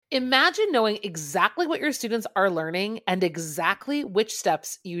Imagine knowing exactly what your students are learning and exactly which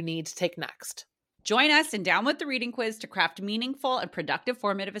steps you need to take next. Join us in Down with the Reading Quiz to craft meaningful and productive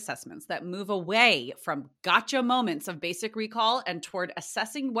formative assessments that move away from gotcha moments of basic recall and toward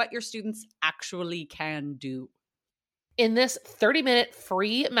assessing what your students actually can do. In this 30-minute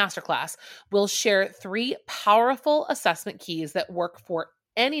free masterclass, we'll share 3 powerful assessment keys that work for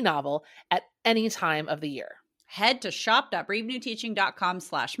any novel at any time of the year. Head to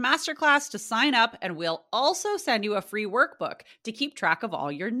shop.bravenewteaching.com/masterclass to sign up, and we'll also send you a free workbook to keep track of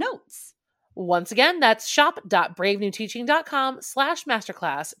all your notes. Once again, that's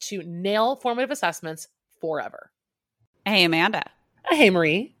shop.bravenewteaching.com/masterclass to nail formative assessments forever. Hey, Amanda. Hey,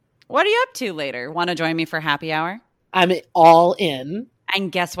 Marie. What are you up to later? Want to join me for happy hour? I'm all in. And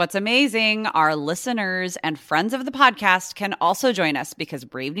guess what's amazing? Our listeners and friends of the podcast can also join us because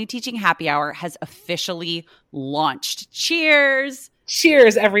Brave New Teaching Happy Hour has officially launched. Cheers!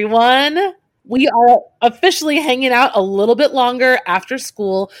 Cheers, everyone. We are officially hanging out a little bit longer after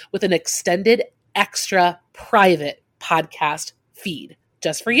school with an extended, extra private podcast feed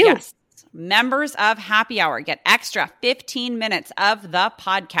just for you. Yes. Members of Happy Hour get extra 15 minutes of the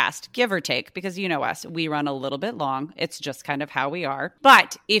podcast, give or take, because you know us, we run a little bit long. It's just kind of how we are.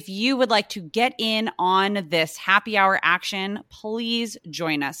 But if you would like to get in on this Happy Hour action, please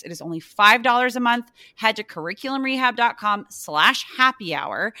join us. It is only $5 a month. Head to curriculumrehab.com/happy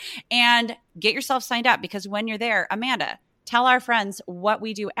hour and get yourself signed up, because when you're there, Amanda, tell our friends what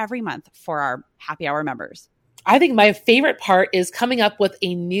we do every month for our Happy Hour members. I think my favorite part is coming up with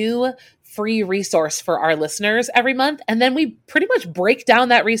a new free resource for our listeners every month. And then we pretty much break down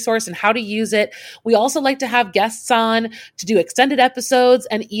that resource and how to use it. We also like to have guests on to do extended episodes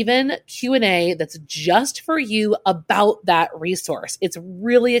and even Q&A that's just for you about that resource. It's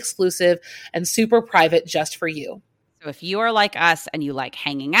really exclusive and super private just for you. So if you are like us and you like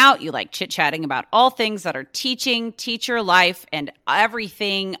hanging out, you like chit-chatting about all things that are teaching, teacher life, and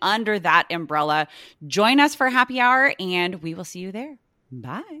everything under that umbrella, join us for happy hour and we will see you there.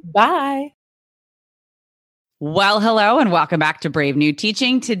 Bye. Bye. Well, hello and welcome back to Brave New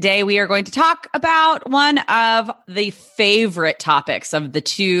Teaching. Today we are going to talk about one of the favorite topics of the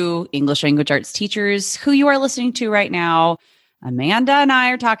 2 English language arts teachers who you are listening to right now. Amanda and I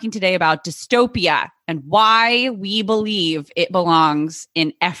are talking today about dystopia and why we believe it belongs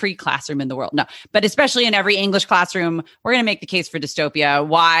in every classroom in the world. No, but especially in every English classroom. We're going to make the case for dystopia,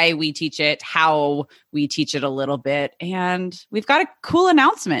 why we teach it, how we teach it a little bit. And we've got a cool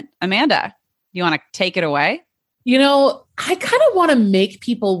announcement. Amanda, you want to take it away? You know, I kind of want to make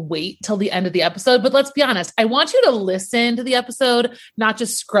people wait till the end of the episode, but let's be honest. I want you to listen to the episode, not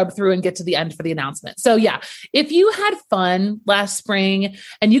just scrub through and get to the end for the announcement. So yeah, if you had fun last spring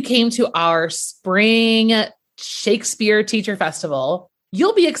and you came to our spring Shakespeare Teacher Festival,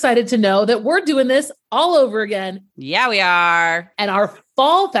 you'll be excited to know that we're doing this all over again. Yeah, we are. And our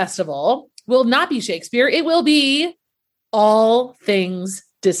fall festival will not be Shakespeare. It will be all things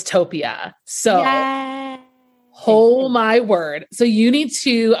dystopia. So oh my word. So you need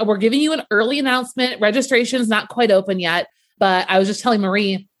to, we're giving you an early announcement. Registration is not quite open yet, but I was just telling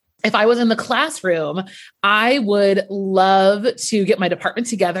Marie, if I was in the classroom, I would love to get my department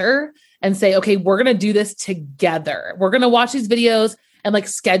together and say, okay, we're going to do this together. We're going to watch these videos and like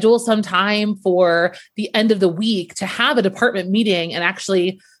schedule some time for the end of the week to have a department meeting and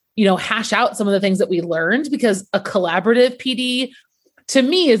actually, you know, hash out some of the things that we learned, because a collaborative PD to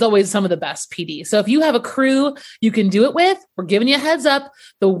me is always some of the best PD. So if you have a crew you can do it with, we're giving you a heads up.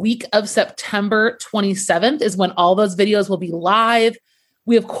 The week of September 27th is when all those videos will be live.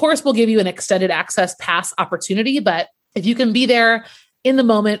 We, of course, will give you an extended access pass opportunity, but if you can be there in the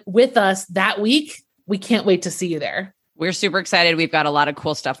moment with us that week, we can't wait to see you there. We're super excited. We've got a lot of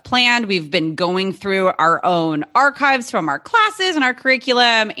cool stuff planned. We've been going through our own archives from our classes and our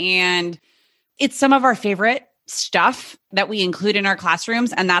curriculum, and it's some of our favorite stuff that we include in our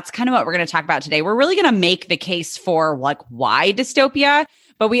classrooms. And that's kind of what we're going to talk about today. We're really going to make the case for like why dystopia,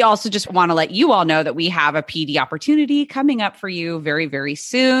 but we also just want to let you all know that we have a PD opportunity coming up for you very, very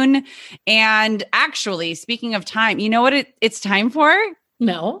soon. And actually, speaking of time, you know what it's time for?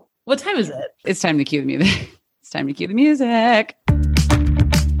 No. What time is it? It's time to cue the music. It's time to cue the music.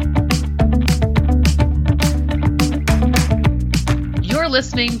 You're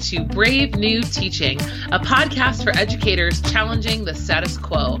listening to Brave New Teaching, a podcast for educators challenging the status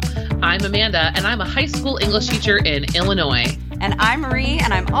quo. I'm Amanda, and I'm a high school English teacher in Illinois. And I'm Marie,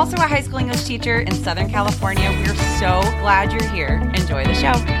 and I'm also a high school English teacher in Southern California. We're so glad you're here. Enjoy the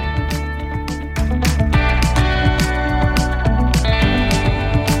show.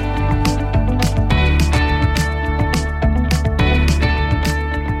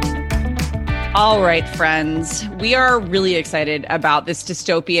 All right, friends, we are really excited about this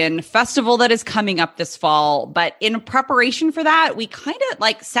dystopian festival that is coming up this fall. But in preparation for that, we kind of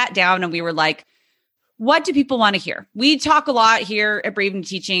like sat down and we were like, what do people want to hear? We talk a lot here at Brave New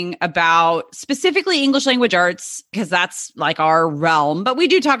Teaching about specifically English language arts, because that's like our realm, but we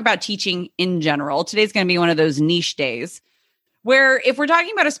do talk about teaching in general. Today's going to be one of those niche days where if we're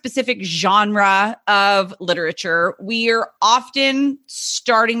talking about a specific genre of literature, we are often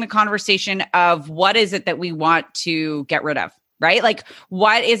starting the conversation of what is it that we want to get rid of, right? Like,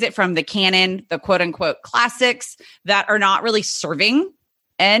 what is it from the canon, the quote unquote classics that are not really serving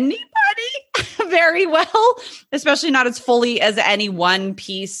anybody very well, especially not as fully as any one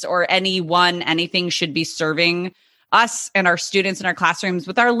piece or anything should be serving us and our students in our classrooms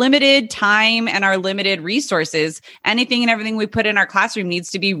with our limited time and our limited resources. Anything and everything we put in our classroom needs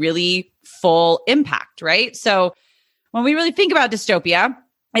to be really full impact, right? So when we really think about dystopia,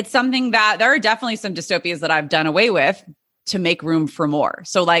 it's something that there are definitely some dystopias that I've done away with to make room for more.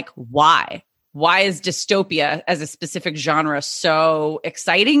 So like, why? Why is dystopia as a specific genre so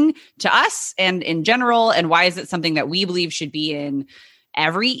exciting to us and in general? And why is it something that we believe should be in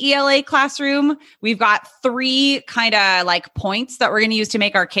every ELA classroom? We've got 3 kind of like points that we're going to use to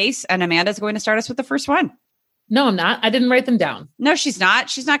make our case. And Amanda's going to start us with the first one. No, I'm not. I didn't write them down. No, she's not.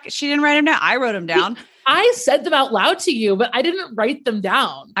 She didn't write them down. I wrote them down. I said them out loud to you, but I didn't write them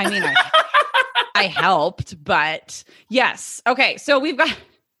down. I mean, I helped, but yes. Okay. So we've got,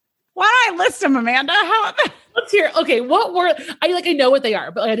 why don't I list them, Amanda? Let's hear. Okay. What were, I know what they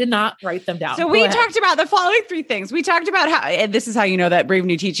are, but I did not write them down. So we talked about the following 3 things. We talked about how, and this is how you know that Brave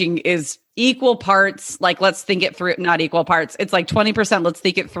New Teaching is equal parts. Like, let's think it through, not equal parts. It's like 20%, let's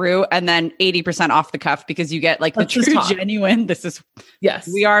think it through. And then 80% off the cuff, because you get like the true, genuine. This is, yes,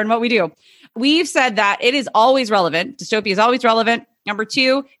 we are and what we do. We've said that it is always relevant. Dystopia is always relevant. Number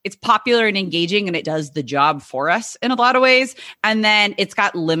 2, it's popular and engaging, and it does the job for us in a lot of ways. And then it's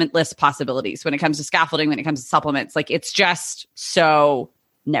got limitless possibilities when it comes to scaffolding, when it comes to supplements. Like, it's just so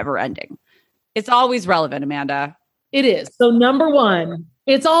never ending. It's always relevant, Amanda. It is. So number 1,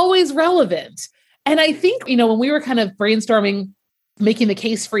 it's always relevant. And I think, when we were kind of brainstorming, making the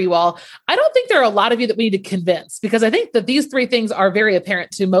case for you all, I don't think there are a lot of you that we need to convince, because I think that these 3 things are very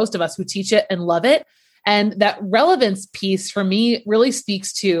apparent to most of us who teach it and love it. And that relevance piece for me really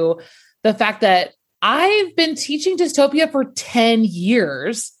speaks to the fact that I've been teaching dystopia for 10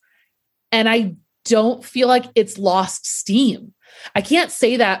 years and I don't feel like it's lost steam. I can't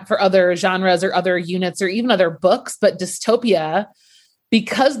say that for other genres or other units or even other books, but dystopia,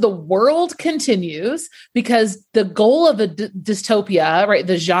 because the world continues, because the goal of a dystopia, right,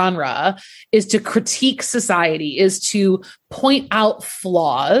 the genre, is to critique society, is to point out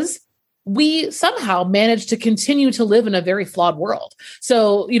flaws. We somehow manage to continue to live in a very flawed world.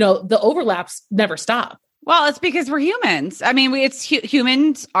 So, the overlaps never stop. Well, it's because we're humans. I mean,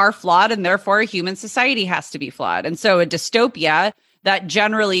 humans are flawed, and therefore human society has to be flawed. And so a dystopia that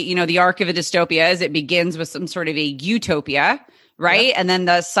generally, the arc of a dystopia is it begins with some sort of a utopia, right? Yep. And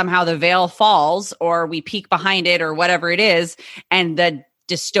then somehow the veil falls, or we peek behind it, or whatever it is. And the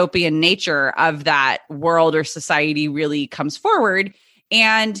dystopian nature of that world or society really comes forward.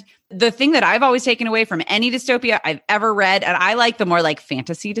 And the thing that I've always taken away from any dystopia I've ever read, and I like the more like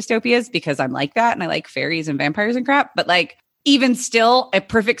fantasy dystopias because I'm like that and I like fairies and vampires and crap, but like even still a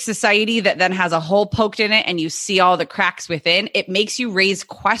perfect society that then has a hole poked in it and you see all the cracks within, it makes you raise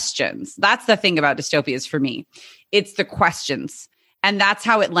questions. That's the thing about dystopias for me. It's the questions. And that's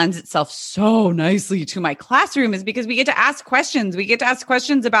how it lends itself so nicely to my classroom, is because we get to ask questions. We get to ask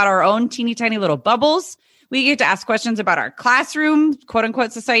questions about our own teeny tiny little bubbles. We get to ask questions about our classroom, quote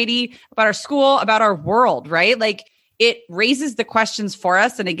unquote, society, about our school, about our world, right? Like, it raises the questions for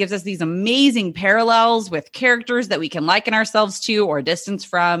us, and it gives us these amazing parallels with characters that we can liken ourselves to or distance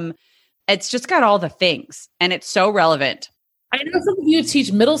from. It's just got all the things, and it's so relevant. I know some of you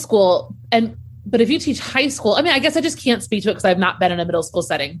teach middle school, but if you teach high school, I guess I just can't speak to it because I've not been in a middle school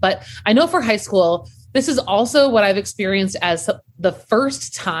setting, but I know for high school, this is also what I've experienced as the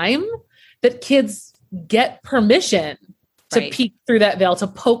first time that kids get permission to peek through that veil, to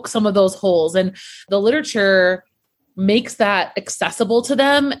poke some of those holes. And the literature makes that accessible to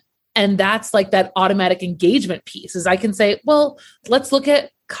them. And that's like that automatic engagement piece, is I can say, well, let's look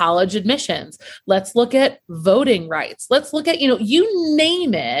at college admissions. Let's look at voting rights. Let's look at, you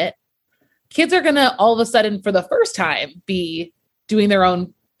name it. Kids are going to all of a sudden, for the first time, be doing their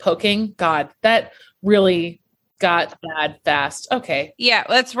own poking. God, that really got bad fast. Okay. Yeah,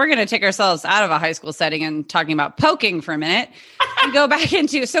 we're going to take ourselves out of a high school setting and talking about poking for a minute and go back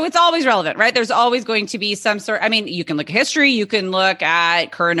into, so it's always relevant, right? There's always going to be some sort, I mean, you can look at history, you can look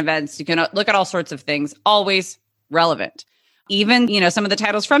at current events, you can look at all sorts of things, always relevant. Even, some of the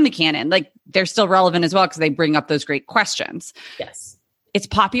titles from the canon, like they're still relevant as well because they bring up those great questions. Yes. It's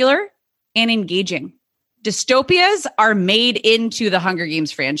popular and engaging. Dystopias are made into the Hunger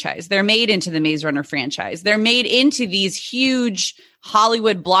Games franchise. They're made into the Maze Runner franchise. They're made into these huge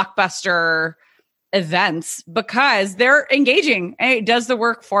Hollywood blockbuster events because they're engaging and it does the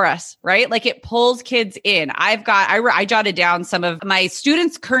work for us, right? Like it pulls kids in. I jotted down some of my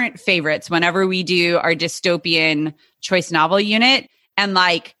students' current favorites whenever we do our dystopian choice novel unit, and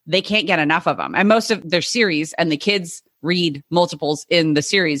like they can't get enough of them. And most of their series, and the kids read multiples in the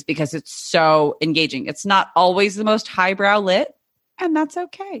series because it's so engaging. It's not always the most highbrow lit, and that's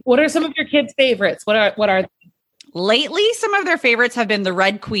okay. What are some of your kids' favorites? What are Lately, some of their favorites have been the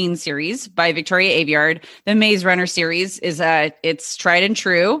Red Queen series by Victoria Aveyard. The Maze Runner series is it's tried and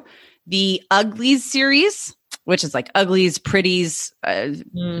true. The Uglies series, which is like Uglies, Pretties,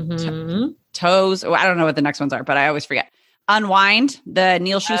 Toes. Oh, I don't know what the next ones are, but I always forget. Unwind, the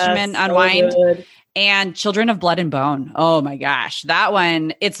Neil Shusterman Unwind. Good. And Children of Blood and Bone. Oh my gosh. That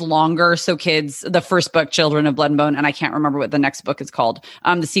one, it's longer. So kids, the first book, Children of Blood and Bone, and I can't remember what the next book is called,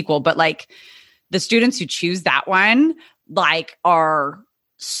 the sequel, but like the students who choose that one, like are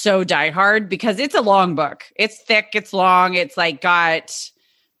so diehard because it's a long book. It's thick, it's long. It's like got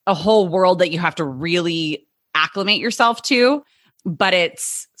a whole world that you have to really acclimate yourself to, but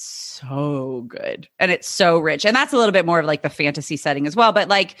it's so good and it's so rich. And that's a little bit more of like the fantasy setting as well. But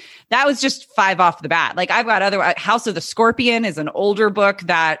like that was just 5 off the bat. Like I've got House of the Scorpion is an older book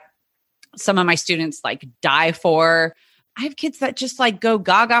that some of my students like die for. I have kids that just like go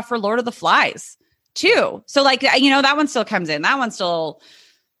gaga for Lord of the Flies too. So like, that one still comes in. That one still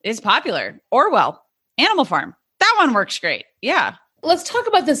is popular. Orwell, Animal Farm. That one works great. Yeah. Let's talk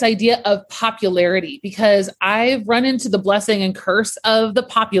about this idea of popularity, because I've run into the blessing and curse of the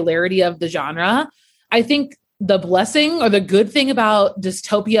popularity of the genre. I think the blessing or the good thing about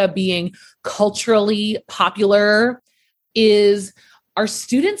dystopia being culturally popular is our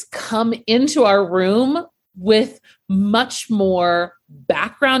students come into our room with much more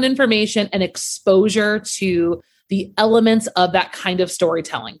background information and exposure to the elements of that kind of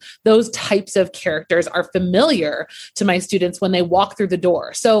storytelling. Those types of characters are familiar to my students when they walk through the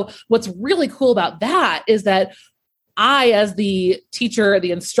door. So what's really cool about that is that I, as the teacher,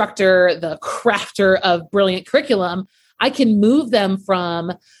 the instructor, the crafter of brilliant curriculum, I can move them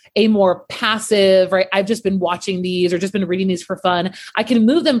from a more passive, right? I've just been watching these or just been reading these for fun. I can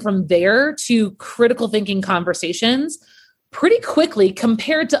move them from there to critical thinking conversations pretty quickly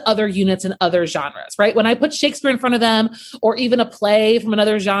compared to other units in other genres, right? When I put Shakespeare in front of them or even a play from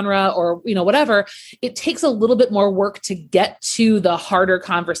another genre or, whatever, it takes a little bit more work to get to the harder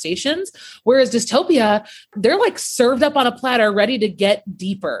conversations. Whereas dystopia, they're like served up on a platter, ready to get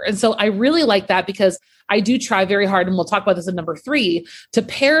deeper. And so I really like that because I do try very hard, and we'll talk about this in number 3, to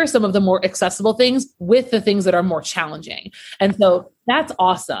pair some of the more accessible things with the things that are more challenging. And so that's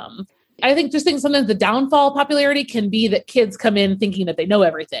awesome. I think sometimes the downfall of popularity can be that kids come in thinking that they know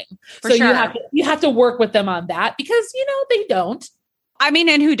everything. Sure. you have to work with them on that because, they don't. I mean,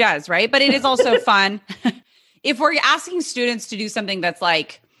 and who does, right? But it is also fun. If we're asking students to do something that's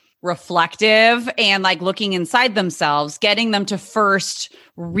like reflective and like looking inside themselves, getting them to first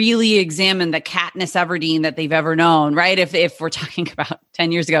really examine the Katniss Everdeen that they've ever known, right? If we're talking about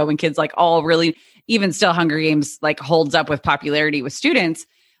 10 years ago when kids like all really, even still Hunger Games like holds up with popularity with students,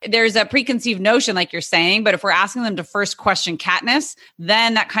 there's a preconceived notion, like you're saying, but if we're asking them to first question Katniss,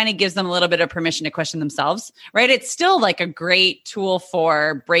 then that kind of gives them a little bit of permission to question themselves, right? It's still like a great tool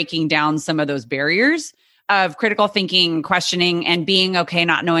for breaking down some of those barriers of critical thinking, questioning, and being okay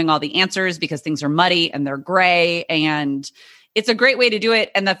not knowing all the answers because things are muddy and they're gray. And it's a great way to do it.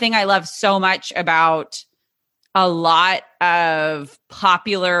 And the thing I love so much about a lot of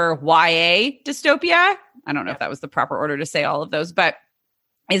popular YA dystopia, I don't know if that was the proper order to say all of those, but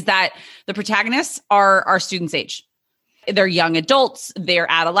is that the protagonists are our students' age. They're young adults, they're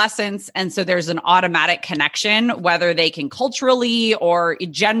adolescents. And so there's an automatic connection, whether they can culturally or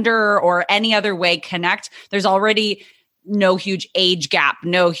gender or any other way connect. There's already no huge age gap,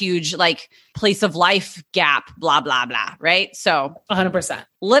 no huge like place of life gap, blah, blah, blah. Right? So 100%.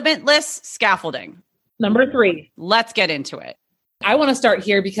 Limitless scaffolding. Number 3. Let's get into it. I want to start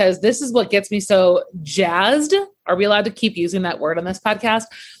here because this is what gets me so jazzed. Are we allowed to keep using that word on this podcast?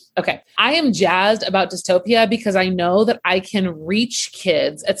 Okay. I am jazzed about dystopia because I know that I can reach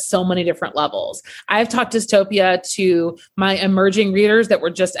kids at so many different levels. I've taught dystopia to my emerging readers that were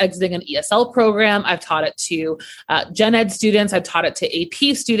just exiting an ESL program. I've taught it to Gen Ed students. I've taught it to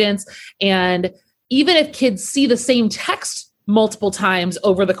AP students. And even if kids see the same text multiple times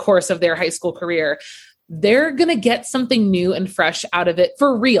over the course of their high school career, they're going to get something new and fresh out of it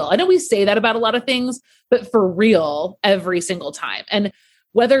for real. I know we say that about a lot of things, but for real every single time. And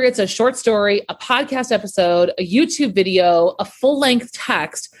whether it's a short story, a podcast episode, a YouTube video, a full-length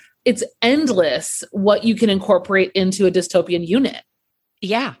text, it's endless what you can incorporate into a dystopian unit.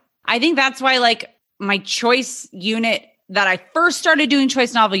 Yeah. I think that's why like my choice unit that I first started doing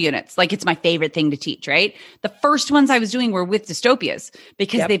choice novel units, like it's my favorite thing to teach, right? The first ones I was doing were with dystopias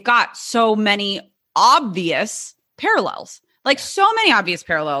because they've got so many obvious parallels, like so many obvious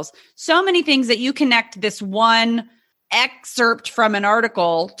parallels, so many things that you connect this one excerpt from an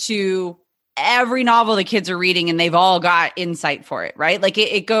article to every novel the kids are reading and they've all got insight for it, right? Like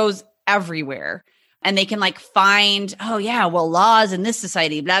it goes everywhere and they can like find, oh yeah, well, laws in this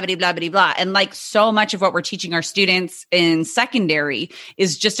society, blah, blah, blah, blah, blah. And like so much of what we're teaching our students in secondary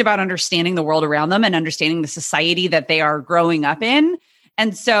is just about understanding the world around them and understanding the society that they are growing up in.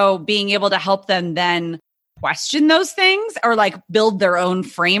 And so being able to help them then question those things or like build their own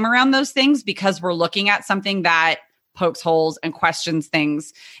frame around those things because we're looking at something that pokes holes and questions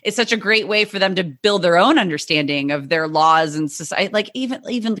things. It's such a great way for them to build their own understanding of their laws and society, like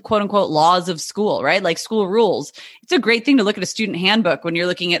even quote unquote laws of school, right? Like school rules. It's a great thing to look at a student handbook when you're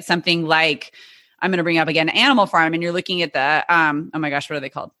looking at something like, I'm going to bring up again, Animal Farm, and you're looking at the, oh my gosh, what are they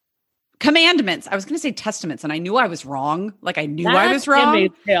called? Commandments. I was going to say testaments and I knew I was wrong. Like I knew I was wrong.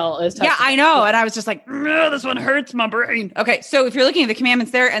 Handmaid's Tale is yeah, I know. And I was just like, this one hurts my brain. Okay. So if you're looking at the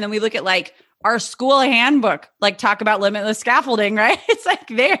commandments there, and then we look at like our school handbook, like talk about limitless scaffolding, right? It's like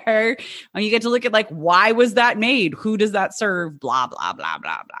there. And you get to look at like, why was that made? Who does that serve? Blah, blah, blah,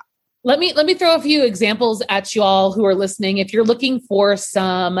 blah, blah. Let me throw a few examples at you all who are listening. If you're looking for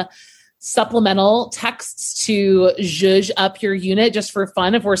some supplemental texts to zhuzh up your unit just for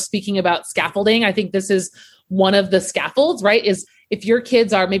fun, if we're speaking about scaffolding, I think this is one of the scaffolds, right? Is if your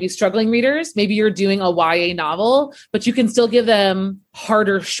kids are maybe struggling readers, maybe you're doing a YA novel, but you can still give them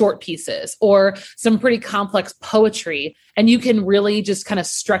harder short pieces or some pretty complex poetry, and you can really just kind of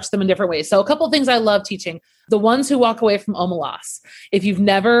stretch them in different ways. So a couple of things I love teaching, The Ones Who Walk Away from Omelas. If you've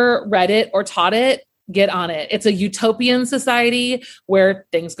never read it or taught it, get on it. It's a utopian society where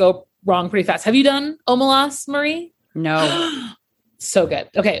things go wrong pretty fast. Have you done Omelas, Marie? No. So good.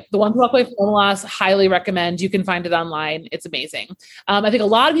 Okay. The One Who Walk Away from Omelas, highly recommend. You can find it online. It's amazing. I think a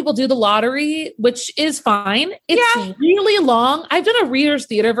lot of people do the lottery, which is fine. It's really long. I've done a reader's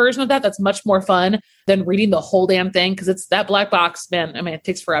theater version of that. That's much more fun than reading the whole damn thing because it's that black box, man. I mean, it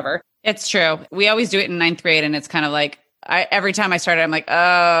takes forever. It's true. We always do it in ninth grade and it's kind of like, every time I started, I'm like, oh,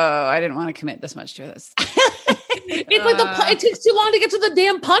 I didn't want to commit this much to this. It's like it takes too long to get to the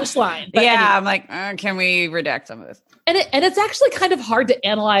damn punchline. But anyway. I'm like, can we redact some of this? And it's actually kind of hard to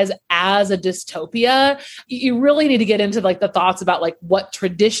analyze as a dystopia. You really need to get into like the thoughts about like what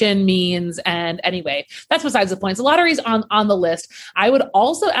tradition means. And anyway, that's besides the point. So lottery's on the list. I would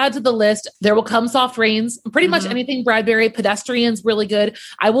also add to the list, There Will Come Soft Rains, pretty much anything Bradbury. Pedestrian's really good.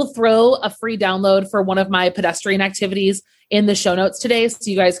 I will throw a free download for one of my pedestrian activities in the show notes today. So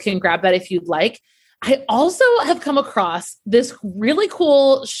you guys can grab that if you'd like. I also have come across this really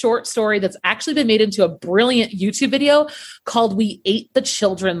cool short story that's actually been made into a brilliant YouTube video called We Ate the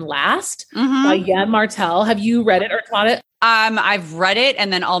Children Last by Yann Martel. Have you read it or taught it? I've read it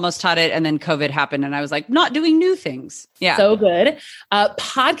and then almost taught it. And then COVID happened and I was like, not doing new things. Yeah. So good.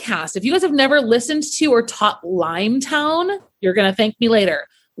 Podcast. If you guys have never listened to or taught Limetown, you're going to thank me later.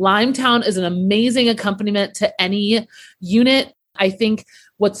 Limetown is an amazing accompaniment to any unit. I think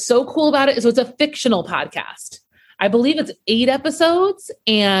what's so cool about it is it's a fictional podcast. I believe it's 8 episodes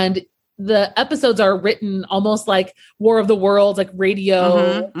and the episodes are written almost like War of the Worlds, like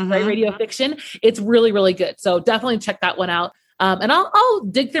radio, right? Radio fiction. It's really, really good. So definitely check that one out. And I'll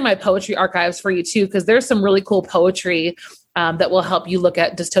dig through my poetry archives for you too, because there's some really cool poetry that will help you look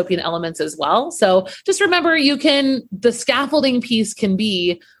at dystopian elements as well. So just remember, the scaffolding piece can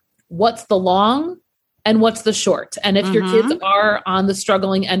be what's the long and what's the short. And if your kids are on the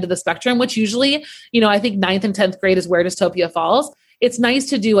struggling end of the spectrum, which usually, I think 9th and 10th grade is where dystopia falls. It's nice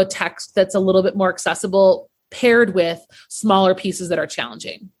to do a text that's a little bit more accessible paired with smaller pieces that are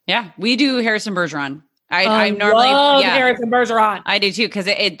challenging. Yeah. We do Harrison Bergeron. I normally love Harrison Bergeron. I do too, because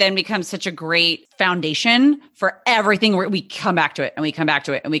it then becomes such a great foundation for everything where we come back to it and we come back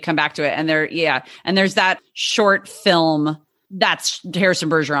to it and we come back to it. And there's that short film That's Harrison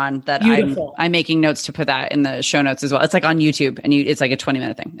Bergeron that Beautiful. I'm making notes to put that in the show notes as well. It's like on YouTube and it's like a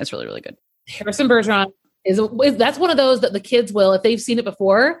 20-minute thing. It's really, really good. Harrison Bergeron that's one of those that the kids will, if they've seen it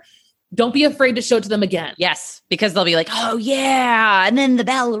before, don't be afraid to show it to them again. Yes, because they'll be like, oh yeah. And then the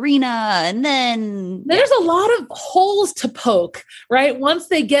ballerina. And then there's a lot of holes to poke, right? Once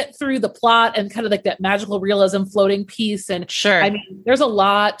they get through the plot and kind of like that magical realism floating piece. And sure. I mean, there's a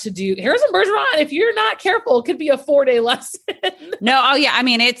lot to do. Harrison Bergeron, if you're not careful, could be a 4-day lesson. No. Oh yeah. I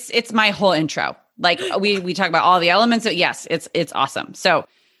mean, it's my whole intro. Like we talk about all the elements. Yes, it's awesome. So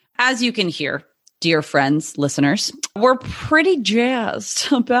as you can hear, dear friends, listeners, we're pretty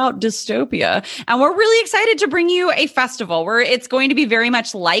jazzed about dystopia. And we're really excited to bring you a festival where it's going to be very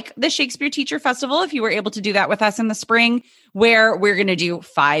much like the Shakespeare Teacher Festival, if you were able to do that with us in the spring, where we're going to do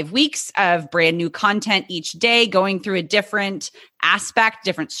 5 weeks of brand new content each day, going through a different aspect,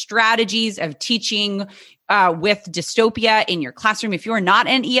 different strategies of teaching with dystopia in your classroom. If you're not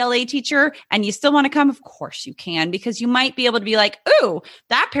an ELA teacher and you still want to come, of course you can, because you might be able to be like, ooh,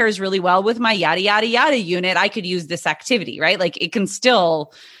 that pairs really well with my yada, yada, yada unit. I could use this activity, right? Like it can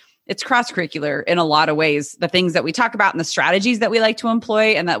still, it's cross-curricular in a lot of ways. The things that we talk about and the strategies that we like to employ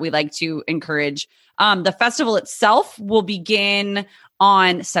and that we like to encourage. The festival itself will begin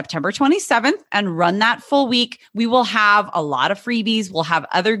on September 27th and run that full week. We will have a lot of freebies. We'll have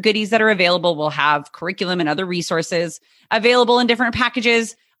other goodies that are available. We'll have curriculum and other resources available in different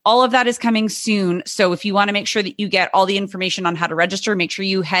packages. All of that is coming soon. So if you want to make sure that you get all the information on how to register, make sure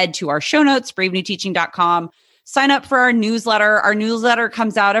you head to our show notes, bravenewteaching.com. Sign up for our newsletter. Our newsletter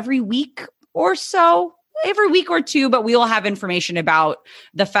comes out every week or so. Every week or two, but we will have information about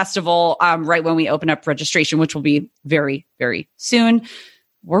the festival right when we open up registration, which will be very, very soon.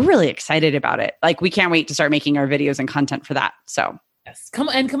 We're really excited about it. Like we can't wait to start making our videos and content for that. So yes, come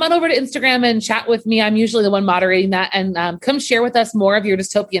on over to Instagram and chat with me. I'm usually the one moderating that, and come share with us more of your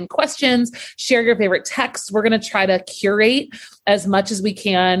dystopian questions. Share your favorite texts. We're going to try to curate as much as we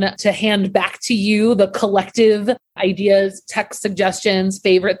can to hand back to you the collective ideas, text suggestions,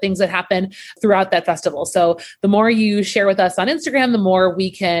 favorite things that happen throughout that festival. So the more you share with us on Instagram, the more we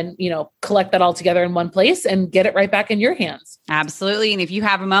can, collect that all together in one place and get it right back in your hands. Absolutely. And if you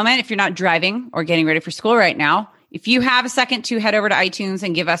have a moment, if you're not driving or getting ready for school right now, if you have a second to head over to iTunes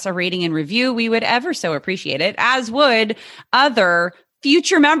and give us a rating and review, we would ever so appreciate it, as would other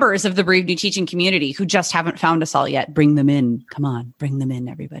future members of the Brave New Teaching community who just haven't found us all yet. Bring them in. Come on, bring them in,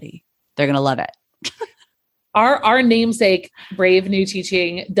 everybody. They're going to love it. Our namesake, Brave New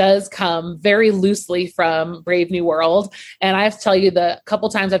Teaching, does come very loosely from Brave New World. And I have to tell you, the couple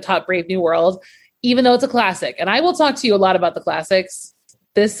times I've taught Brave New World, even though it's a classic, and I will talk to you a lot about the classics,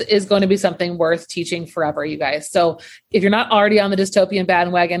 this is going to be something worth teaching forever, you guys. So if you're not already on the dystopian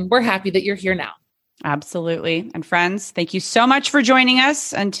bandwagon, we're happy that you're here now. Absolutely. And friends, thank you so much for joining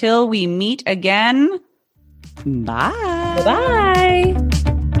us. Until we meet again, bye. Bye-bye.